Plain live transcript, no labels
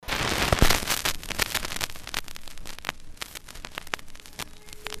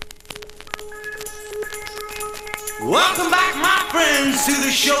Welcome back, my friends, to the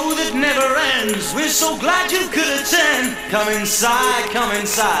show that never ends. We're so glad you could attend. Come inside, come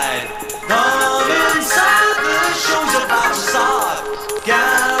inside. Come inside, the show's about to start.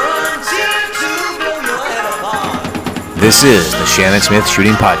 Guaranteed to blow your head apart. This is the Shannon Smith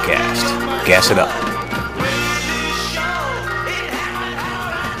Shooting Podcast. Gas it up.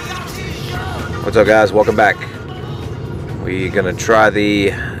 What's up, guys? Welcome back. We're going to try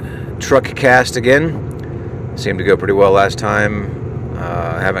the truck cast again. Seemed to go pretty well last time.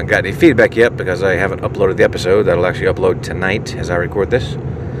 I haven't got any feedback yet because I haven't uploaded the episode. That'll actually upload tonight as I record this. So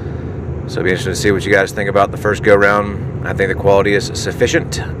it'll be interesting to see what you guys think about the first go-round. I think the quality is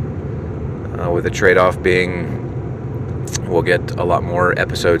sufficient, with the trade-off being we'll get a lot more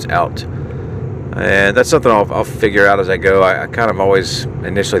episodes out. And that's something I'll figure out as I go. I kind of always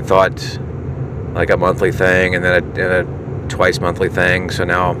initially thought like a monthly thing and then a twice monthly thing. So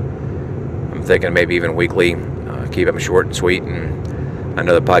now I'm thinking maybe even weekly. Keep them short and sweet. And I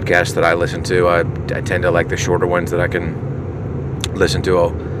know the podcasts that I listen to, I tend to like the shorter ones that I can listen to a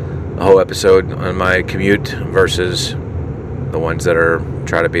whole episode on my commute versus the ones that are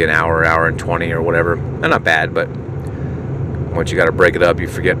try to be an hour and 20 or whatever. They're not bad, but once you got to break it up, you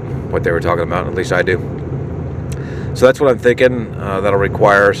forget what they were talking about. At least I do. So that's what I'm thinking. That'll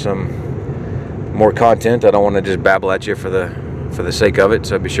require some more content. I don't want to just babble at you for the sake of it.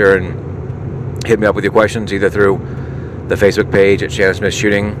 So be sure and hit me up with your questions either through the Facebook page at Shannon Smith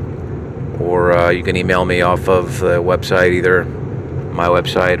Shooting, or you can email me off of the website, either my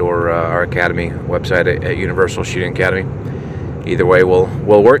website or our academy website at Universal Shooting Academy. Either way will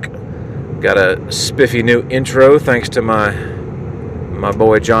work. Got a spiffy new intro thanks to my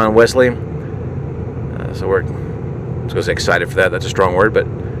boy John Wesley. So we're excited for that. That's a strong word, but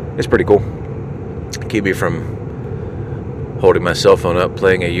it's pretty cool. Keep me from holding my cell phone up,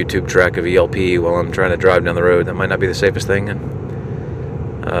 playing a YouTube track of ELP while I'm trying to drive down the road. That might not be the safest thing. And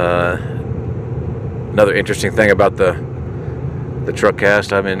another interesting thing about the truck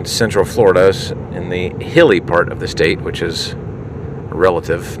cast, I'm in Central Florida, in the hilly part of the state, which is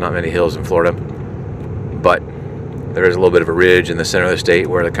relative. Not many hills in Florida, but there is a little bit of a ridge in the center of the state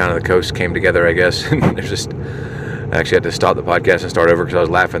where the coast came together, I guess. I actually had to stop the podcast and start over because I was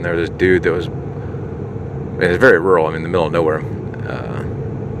laughing. There was this dude that was. It was very rural. I'm in the middle of nowhere.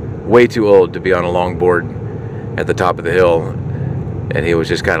 Way too old to be on a longboard at the top of the hill. And he was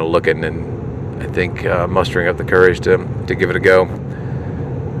just kind of looking and I think mustering up the courage to give it a go.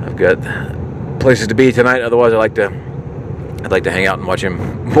 I've got places to be tonight. Otherwise, I'd like to hang out and watch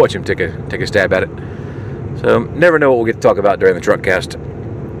him take a stab at it. So never know what we'll get to talk about during the truck cast.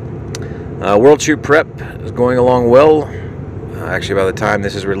 World Shoot Prep is going along well. Actually, by the time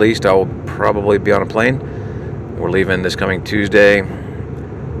this is released, I will probably be on a plane. We're leaving this coming Tuesday,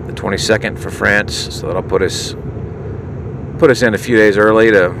 the 22nd, for France, so that'll put us in a few days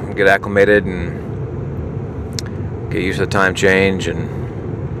early to get acclimated and get used to the time change and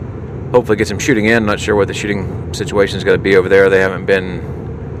hopefully get some shooting in. Not sure what the shooting situation is going to be over there. They haven't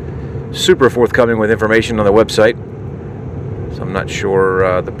been super forthcoming with information on the website, so I'm not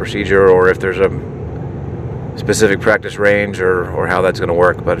sure the procedure or if there's a specific practice range or how that's going to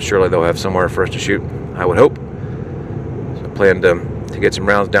work, but surely they'll have somewhere for us to shoot, I would hope. So I plan to get some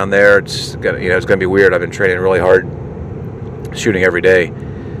rounds down there. It's going to be weird. I've been training really hard, shooting every day,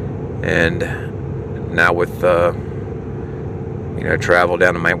 and now with travel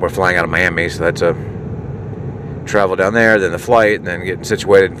down to we're flying out of Miami, so that's a travel down there, then the flight, and then getting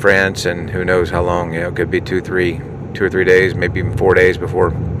situated in France, and who knows how long. It could be 2 or 3 days, maybe even 4 days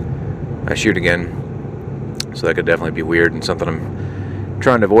before I shoot again. So that could definitely be weird and something I'm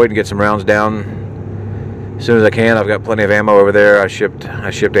trying to avoid and get some rounds down as soon as I can. I've got plenty of ammo over there. I shipped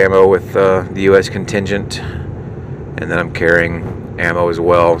ammo with the US contingent, and then I'm carrying ammo as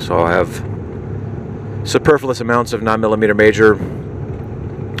well. So I'll have superfluous amounts of 9mm major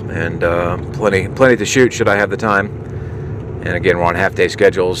and plenty to shoot should I have the time. And again, we're on half-day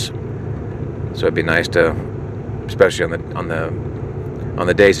schedules, so it'd be nice to, especially on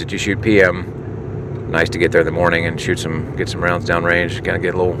the days that you shoot PM. Nice to get there in the morning and get some rounds downrange, kind of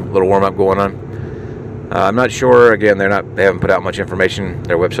get a little warm up going on. I'm not sure. Again, they haven't put out much information.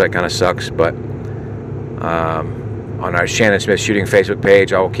 Their website kind of sucks, but on our Shannon Smith Shooting Facebook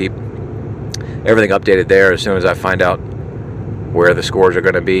page, I will keep everything updated there. As soon as I find out where the scores are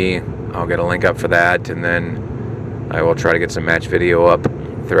going to be, I'll get a link up for that, and then I will try to get some match video up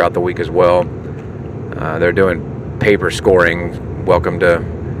throughout the week as well. They're doing paper scoring. Welcome to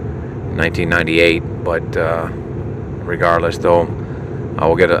 1998, but regardless, though,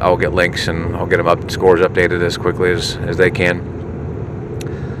 I'll get links and I'll get them scores updated as quickly as they can.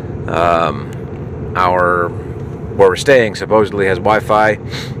 Our where we're staying supposedly has Wi-Fi.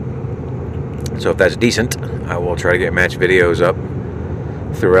 So if that's decent, I will try to get match videos up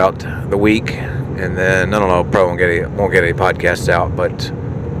throughout the week. And then, I don't know, probably won't get any podcasts out, but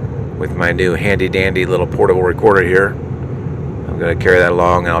with my new handy dandy little portable recorder here, I'm going to carry that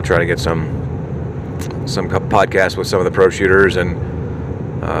along, and I'll try to get some podcasts with some of the pro shooters and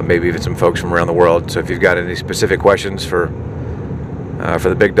maybe even some folks from around the world. So if you've got any specific questions for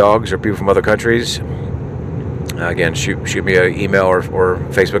the big dogs or people from other countries, again, shoot me an email or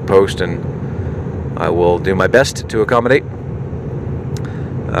Facebook post, and I will do my best to accommodate.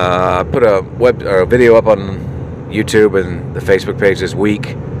 Put a video up on YouTube and the Facebook page this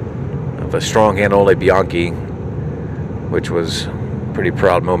week of a strong hand only Bianchi, which was a pretty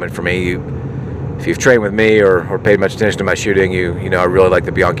proud moment for me. If you've trained with me or paid much attention to my shooting, you know I really like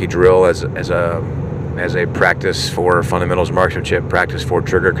the Bianchi drill as a practice for fundamentals marksmanship, practice for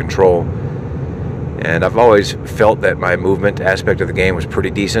trigger control. And I've always felt that my movement aspect of the game was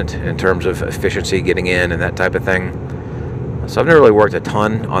pretty decent in terms of efficiency, getting in and that type of thing. So I've never really worked a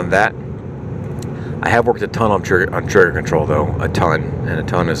ton on that. I have worked a ton on trigger control, though, a ton, and a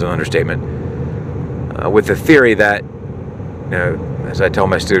ton is an understatement. With the theory that, as I tell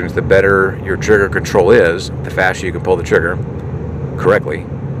my students, the better your trigger control is, the faster you can pull the trigger correctly.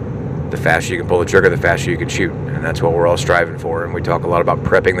 The faster you can pull the trigger, the faster you can shoot, and that's what we're all striving for. And we talk a lot about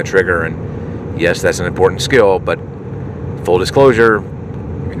prepping the trigger, and yes, that's an important skill, but full disclosure,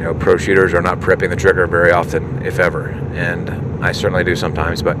 pro shooters are not prepping the trigger very often, if ever, and I certainly do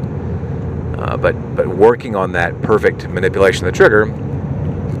sometimes. But working on that perfect manipulation of the trigger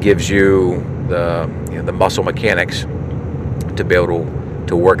gives you the muscle mechanics to be able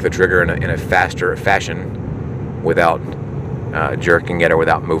to work the trigger in a faster fashion without jerking it or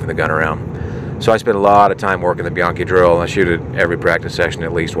without moving the gun around. So I spend a lot of time working the Bianchi drill, and I shoot it every practice session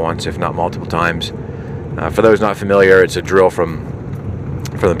at least once, if not multiple times. For those not familiar, it's a drill from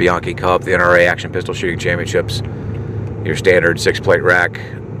the Bianchi Cup, the NRA Action Pistol Shooting Championships. Your standard 6-plate rack.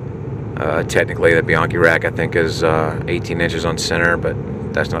 Technically, the Bianchi rack, I think, is 18 inches on center, but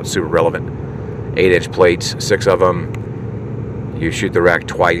that's not super relevant. 8-inch plates, 6 of them. You shoot the rack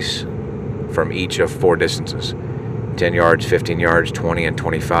twice from each of 4 distances. 10 yards, 15 yards, 20, and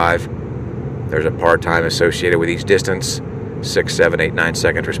 25. There's a par time associated with each distance, 6, 7, 8, 9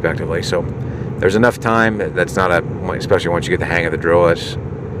 seconds respectively. So there's enough time. That's not especially once you get the hang of the drill, that's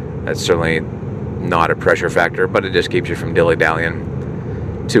certainly not a pressure factor, but it just keeps you from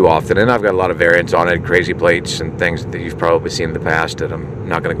dilly-dallying too often. And I've got a lot of variants on it, crazy plates and things that you've probably seen in the past that I'm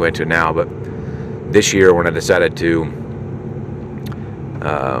not going to go into now. But this year, when I decided to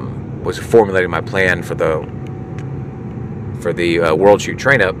was formulating my plan for the World Shoot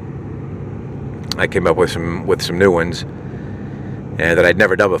Train-Up, I came up with some new ones and that I'd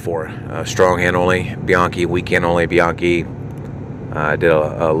never done before. Strong hand only Bianchi, weak hand only Bianchi. I did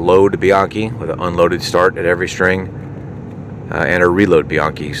a load Bianchi with an unloaded start at every string, and a reload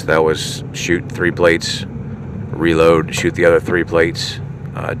Bianchi. So that was shoot 3 plates, reload, shoot the other 3 plates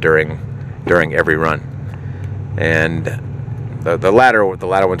during every run. And the latter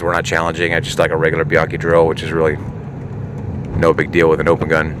ones were not challenging. I just like a regular Bianchi drill, which is really no big deal with an open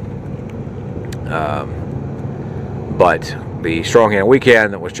gun. But the strong hand, weak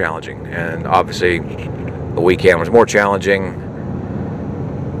hand, that was challenging, and obviously the weak hand was more challenging.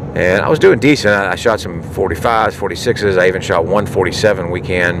 And I was doing decent. I shot some 45s, 46s. I even shot 147 weak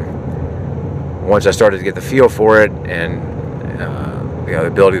hand. Once I started to get the feel for it and the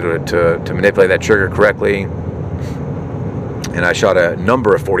ability to manipulate that trigger correctly, and I shot a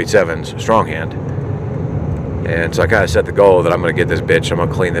number of 47s strong hand. And so I kind of set the goal that I'm going to get this bitch. I'm going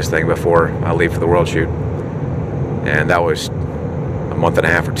to clean this thing before I leave for the World Shoot. And that was a month and a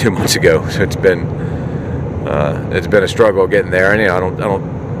half or 2 months ago. So it's been a struggle getting there. And I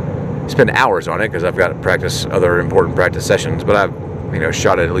don't spend hours on it because I've got to other important practice sessions. But I've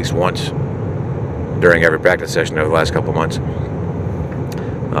shot it at least once during every practice session over the last couple months.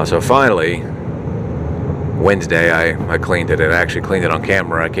 So finally, Wednesday, I cleaned it, and I actually cleaned it on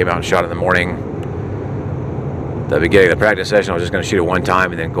camera. I came out and shot it in the morning. At the beginning of the practice session, I was just going to shoot it one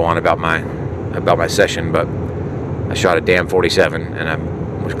time and then go on about my session, but I shot a damn 47, and I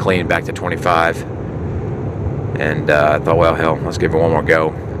was clean back to 25, and I thought, well, hell, let's give it one more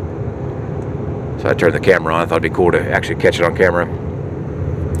go. So I turned the camera on. I thought it'd be cool to actually catch it on camera,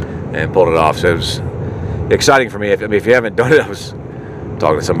 and pulled it off. So it was exciting for me. If you haven't done it, I was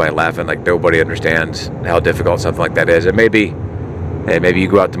talking to somebody laughing like nobody understands how difficult something like that is. And maybe you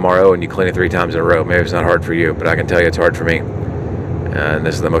go out tomorrow and you clean it 3 times in a row. Maybe it's not hard for you, but I can tell you it's hard for me. And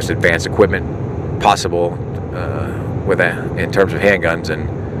this is the most advanced equipment possible in terms of handguns,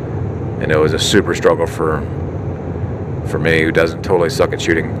 and it was a super struggle for for me who doesn't totally suck at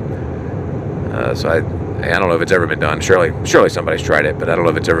shooting. So I don't know if it's ever been done. Surely somebody's tried it, but I don't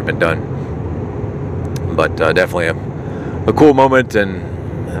know if it's ever been done. But definitely a cool moment, and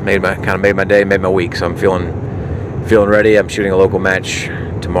made my day, made my week. So I'm feeling ready. I'm shooting a local match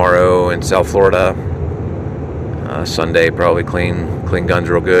tomorrow in South Florida. Sunday probably clean guns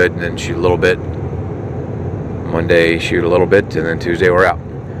real good, and then shoot a little bit. Monday shoot a little bit, and then Tuesday we're out.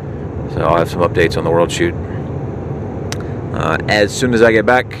 So I'll have some updates on the World Shoot as soon as I get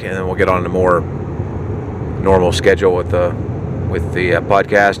back, and then we'll get on a more normal schedule with the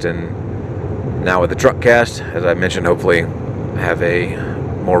podcast, and now with the truck cast. As I mentioned, hopefully have a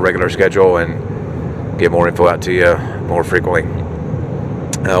more regular schedule and get more info out to you more frequently.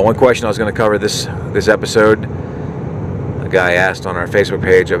 One question I was going to cover this episode, a guy asked on our Facebook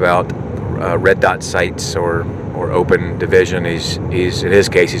page about red dot sights or open division. He's in his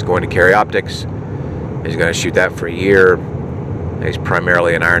case, he's going to carry optics. He's going to shoot that for a year. He's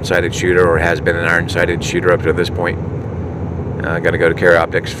primarily an iron-sighted shooter, or has been an iron-sighted shooter up to this point. Going to go to carry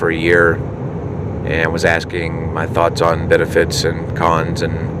optics for a year, and was asking my thoughts on benefits and cons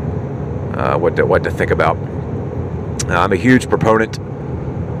and what to think about. I'm a huge proponent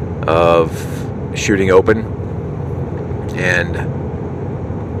of shooting open, and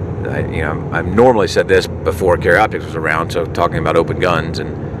I've normally said this before carry optics was around, so talking about open guns,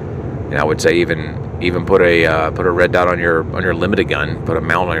 and I would say even put a red dot on your limited gun, put a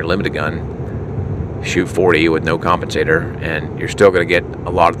mount on your limited gun, shoot 40 with no compensator, and you're still going to get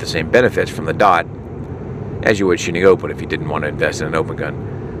a lot of the same benefits from the dot as you would shooting open if you didn't want to invest in an open gun.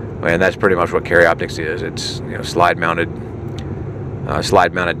 And that's pretty much what carry optics is. It's slide mounted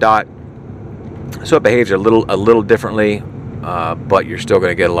dot, so it behaves a little differently, but you're still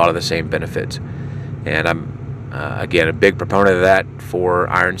going to get a lot of the same benefits. And I'm again a big proponent of that for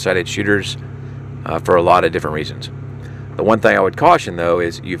iron-sighted shooters for a lot of different reasons. The one thing I would caution, though,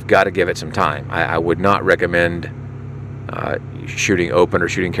 is you've got to give it some time. I would not recommend shooting open or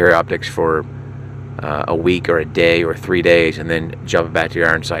shooting carry optics for a week or a day or 3 days and then jumping back to your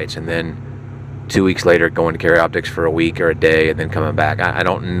iron sights, and then 2 weeks later going to carry optics for a week or a day and then coming back. I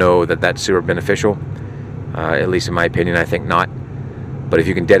don't know that that's super beneficial, at least in my opinion. I think not. But if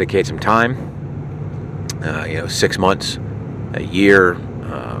you can dedicate some time, 6 months, a year,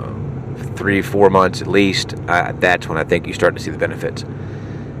 3-4 months at least, that's when I think you start to see the benefits.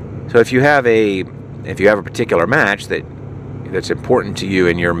 So if you have a particular match that's important to you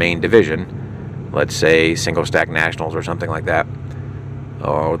in your main division, let's say single stack nationals or something like that,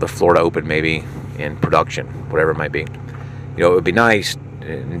 or the Florida Open maybe in production, whatever it might be, it would be nice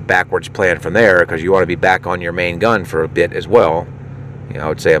and backwards plan from there, because you want to be back on your main gun for a bit as well. I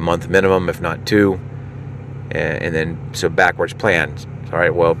would say a month minimum, if not 2, and then so backwards plan. All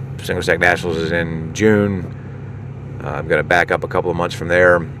right, well, single stack nationals is in June. I'm going to back up a couple of months from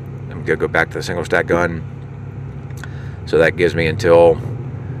there. I'm going to go back to the single stack gun. So that gives me until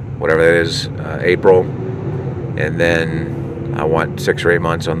whatever that is, April, and then I want 6 or 8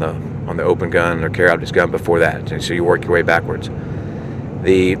 months on the open gun or carry optics gun before that. And so you work your way backwards.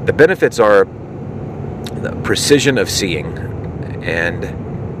 The benefits are the precision of seeing, and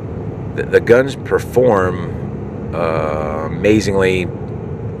the guns perform amazingly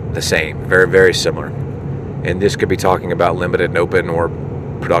the same, very, very similar. And this could be talking about limited and open or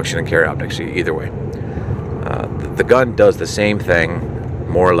production and carry optics, either way. The gun does the same thing,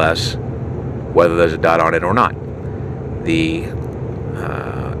 more or less, whether there's a dot on it or not. The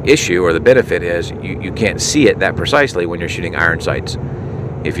issue or the benefit is you can't see it that precisely when you're shooting iron sights.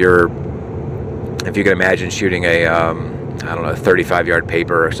 If you can imagine shooting a 35-yard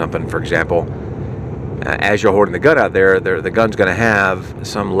paper or something, for example, as you're holding the gun out there, the gun's going to have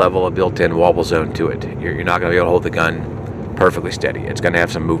some level of built-in wobble zone to it. You're not going to be able to hold the gun perfectly steady. It's going to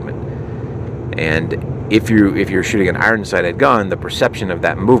have some movement. And if you're shooting an iron-sighted gun, the perception of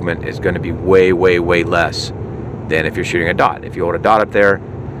that movement is going to be way, way, way less than if you're shooting a dot. If you hold a dot up there,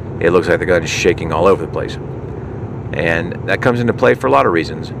 it looks like the gun is shaking all over the place. And that comes into play for a lot of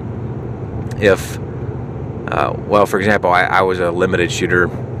reasons. For example, I was a limited shooter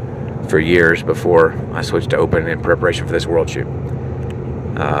for years before I switched to open in preparation for this World Shoot.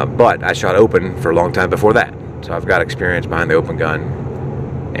 But I shot open for a long time before that, so I've got experience behind the open gun.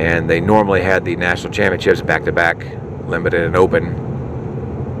 And they normally had the national championships back-to-back, limited and open.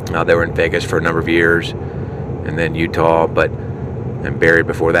 They were in Vegas for a number of years, and then Utah, and buried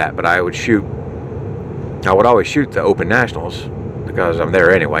before that. But I would always shoot the open nationals because I'm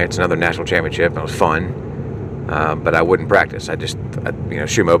there anyway. It's another national championship, and it was fun. But I wouldn't practice. I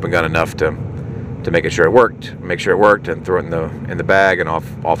shoot my open gun enough to make sure it worked, and throw it in the bag, and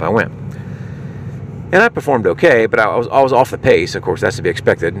off I went. And I performed okay, but I was off the pace. Of course, that's to be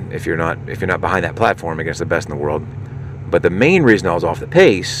expected if you're not behind that platform against the best in the world. But the main reason I was off the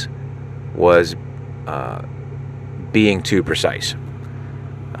pace was being too precise.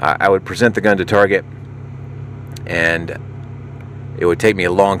 I would present the gun to target, and it would take me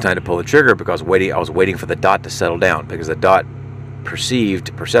a long time to pull the trigger because I was waiting for the dot to settle down, because the dot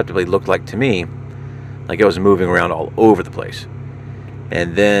perceptibly looked like to me like it was moving around all over the place.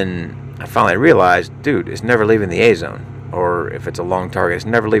 And then I finally realized, dude, it's never leaving the A zone. Or if it's a long target, it's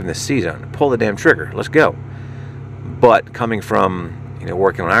never leaving the C zone. Pull the damn trigger. Let's go. But coming from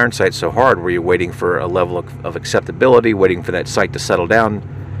working on iron sights so hard, where you're waiting for a level of acceptability, waiting for that sight to settle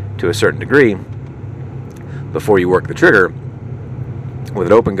down to a certain degree before you work the trigger, with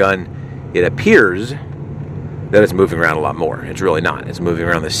an open gun, it appears that it's moving around a lot more. It's really not. It's moving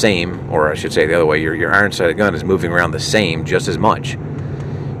around the same, or I should say the other way, your iron sighted gun is moving around the same, just as much.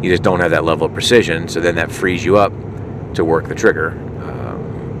 You just don't have that level of precision, so then that frees you up to work the trigger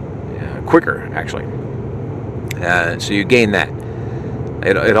quicker, actually. So you gain that.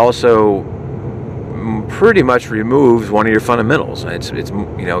 It also pretty much removes one of your fundamentals. It's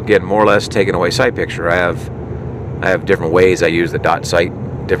again, more or less taking away sight picture. I have different ways I use the dot sight,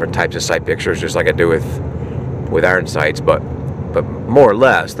 different types of sight pictures, just like I do with iron sights. But more or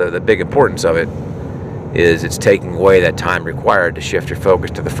less, the big importance of it is it's taking away that time required to shift your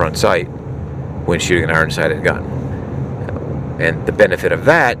focus to the front sight when shooting an iron sighted gun. And the benefit of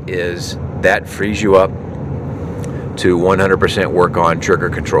that is that frees you up to 100% work on trigger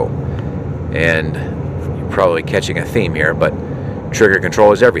control. And you're probably catching a theme here, but trigger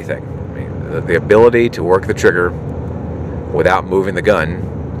control is everything. I mean, the ability to work the trigger without moving the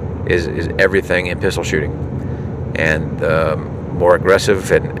gun is everything in pistol shooting. And the more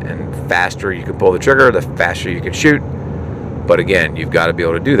aggressive and faster you can pull the trigger, the faster you can shoot. But again, you've got to be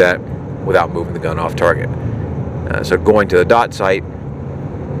able to do that without moving the gun off target. So going to the dot sight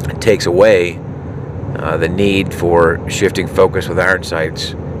takes away the need for shifting focus with iron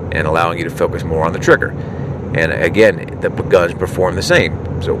sights and allowing you to focus more on the trigger. And again, the guns perform the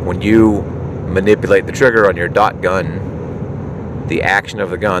same. So when you manipulate the trigger on your dot gun, the action of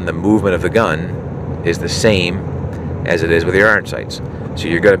the gun, the movement of the gun is the same as it is with your iron sights. So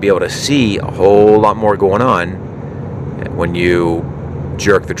you're going to be able to see a whole lot more going on when you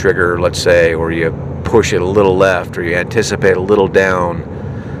jerk the trigger, let's say, or you push it a little left, or you anticipate a little down.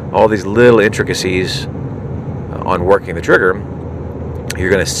 All these little intricacies on working the trigger, you're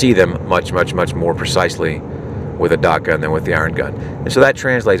going to see them much, much, much more precisely with a dot gun than with the iron gun. And so that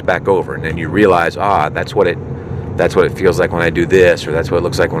translates back over, and then you realize, that's what it feels like when I do this, or that's what it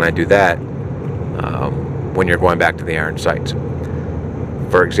looks like when I do that, when you're going back to the iron sights.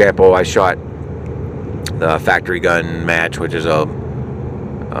 For example, I shot the factory gun match, which is a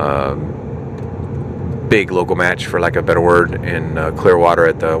big local match, for lack of a better word, in Clearwater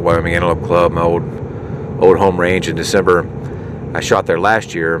at the Wyoming Antelope Club, my old home range, in December. I shot there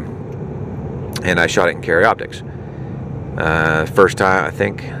last year, and I shot it in carry optics. First time,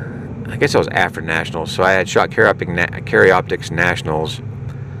 I guess I was after Nationals, so I had shot carry optics Nationals,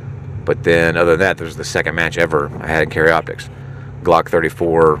 but then other than that, this was the second match ever I had in carry optics. Glock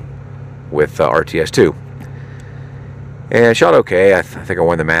 34 with RTS2. And I shot okay. I think I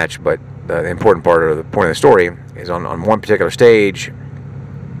won the match, but the important part, or the point of the story, is on one particular stage,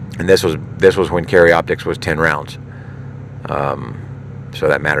 and this was when carry optics was 10 rounds. So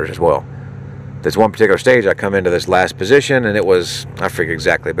that matters as well. This one particular stage, I come into this last position, and it was, I forget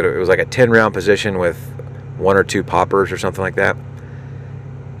exactly, but it was like a 10-round position with 1 or 2 poppers or something like that.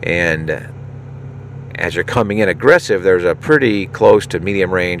 And as you're coming in aggressive, there's a pretty close to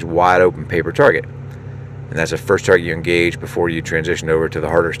medium range, wide open paper target. And that's the first target you engage before you transition over to the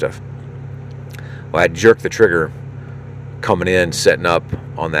harder stuff. Well, I jerked the trigger coming in, setting up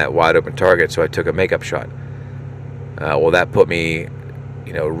on that wide open target, so I took a makeup shot. Well, that put me,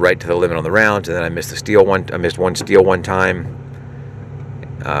 right to the limit on the rounds, and then I missed one steel one time.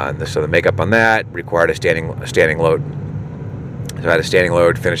 So the makeup on that required a standing load. So I had a standing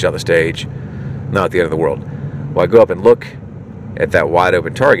load, finish out the stage. Not at the end of the world. Well, I go up and look at that wide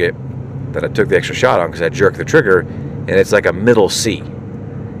open target that I took the extra shot on, because I jerked the trigger, and it's like a middle C.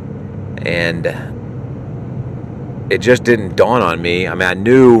 And it just didn't dawn on me. I mean, I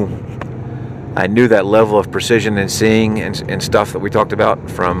knew that level of precision in seeing and stuff that we talked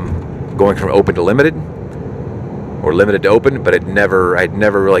about, from going from open to limited, or limited to open, but I'd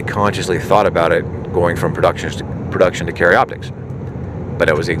never really consciously thought about it going from production to carry optics. But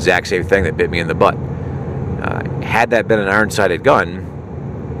it was the exact same thing that bit me in the butt. Had that been an iron-sighted gun,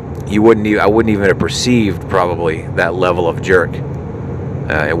 I wouldn't even have perceived probably that level of jerk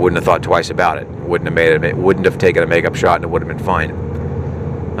I wouldn't have thought twice about it. Wouldn't have taken a makeup shot, and it would have been fine.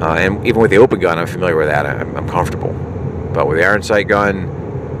 And even with the open gun, I'm familiar with that. I'm comfortable. But with the iron sight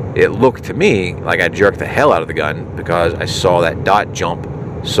gun, it looked to me like I jerked the hell out of the gun because I saw that dot jump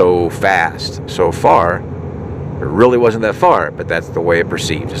so fast, so far. It really wasn't that far, but that's the way it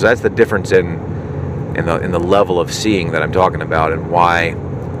perceived. So that's the difference in the level of seeing that I'm talking about, and why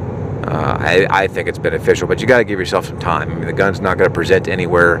I think it's beneficial. But you got to give yourself some time. I mean, the gun's not going to present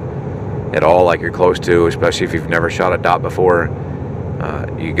anywhere at all like you're close to, especially if you've never shot a dot before.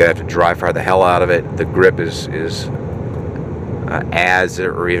 You have to dry fire the hell out of it. The grip is as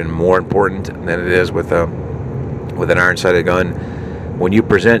or even more important than it is with an iron sighted gun. When you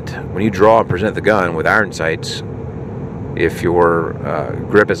draw and present the gun with iron sights, if your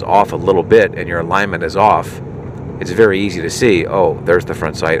grip is off a little bit and your alignment is off, it's very easy to see, oh, there's the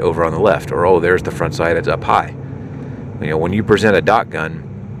front sight over on the left, or oh, there's the front sight, it's up high. When you present a dot gun,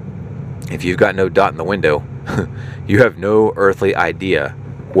 if you've got no dot in the window, you have no earthly idea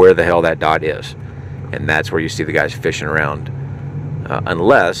where the hell that dot is. And that's where you see the guys fishing around,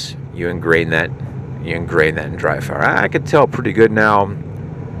 unless you ingrain that in dry fire. I could tell pretty good now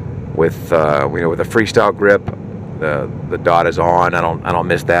with with a freestyle grip. The dot is on. I don't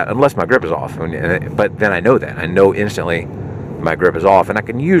miss that unless my grip is off. But then I know that. I know instantly my grip is off, and I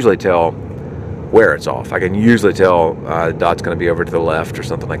can usually tell where it's off. I can usually tell the dot's going to be over to the left or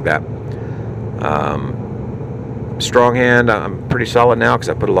something like that. Strong hand, I'm pretty solid now because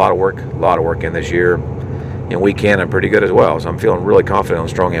I put a lot of work in this year. And weekend, I'm pretty good as well. So I'm feeling really confident on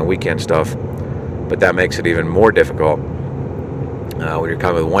strong hand weekend stuff. But that makes it even more difficult when you're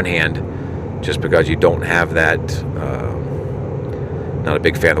coming with one hand, just because you don't have that. Not a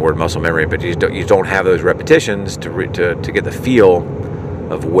big fan of the word muscle memory, but you don't have those repetitions to get the feel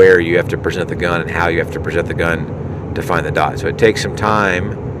of where you have to present the gun and how you have to present the gun to find the dot. So it takes some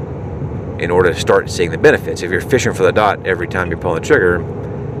time in order to start seeing the benefits. If you're fishing for the dot every time you pull the trigger,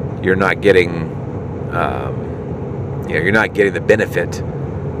 you're not getting the benefit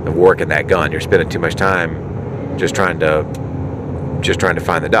of working that gun. You're spending too much time just trying to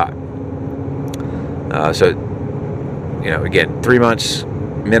find the dot. Again, 3 months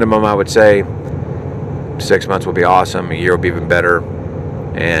minimum, I would say. 6 months will be awesome. A year will be even better.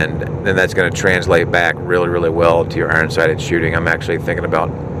 And then that's going to translate back really, really well to your iron-sighted shooting. I'm actually thinking about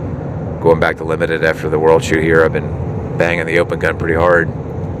going back to limited after the World Shoot here. I've been banging the open gun pretty hard.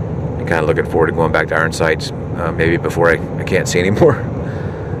 And kind of looking forward to going back to iron sights, maybe before I can't see anymore.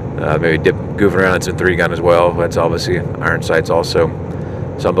 Maybe goofing around in some 3-gun as well. That's obviously iron sights also.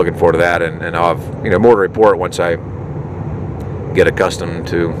 So I'm looking forward to that, and I'll have more to report once I get accustomed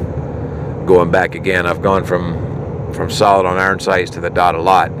to going back again. I've gone from solid on iron sights to the dot a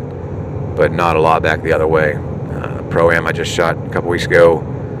lot, but not a lot back the other way. Pro-Am I just shot a couple weeks ago,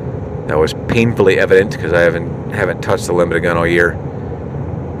 that was painfully evident because I haven't touched the limited gun all year,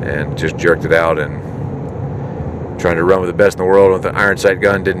 and just jerked it out, and trying to run with the best in the world with the iron sight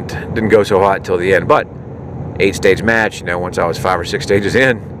gun didn't go so hot till the end. But 8-stage match, once I was 5 or 6 stages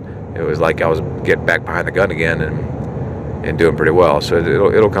in, it was like I was getting back behind the gun again and doing pretty well. So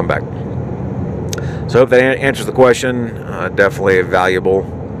it'll come back. So I hope that answers the question. Definitely valuable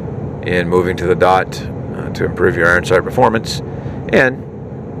in moving to the dot to improve your iron sight performance and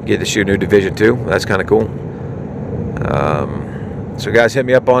get to shoot new Division 2. That's kind of cool. So guys, hit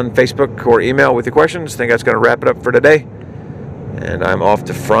me up on Facebook or email with your questions. I think that's going to wrap it up for today. And I'm off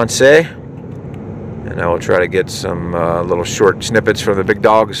to France. And I will try to get some little short snippets from the big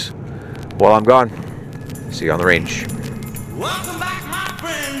dogs while I'm gone. See you on the range. Welcome back, my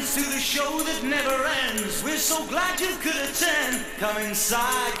friends, to the show that never ends. We're so glad you could attend. Come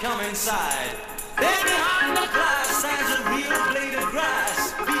inside, come inside. There behind the glass.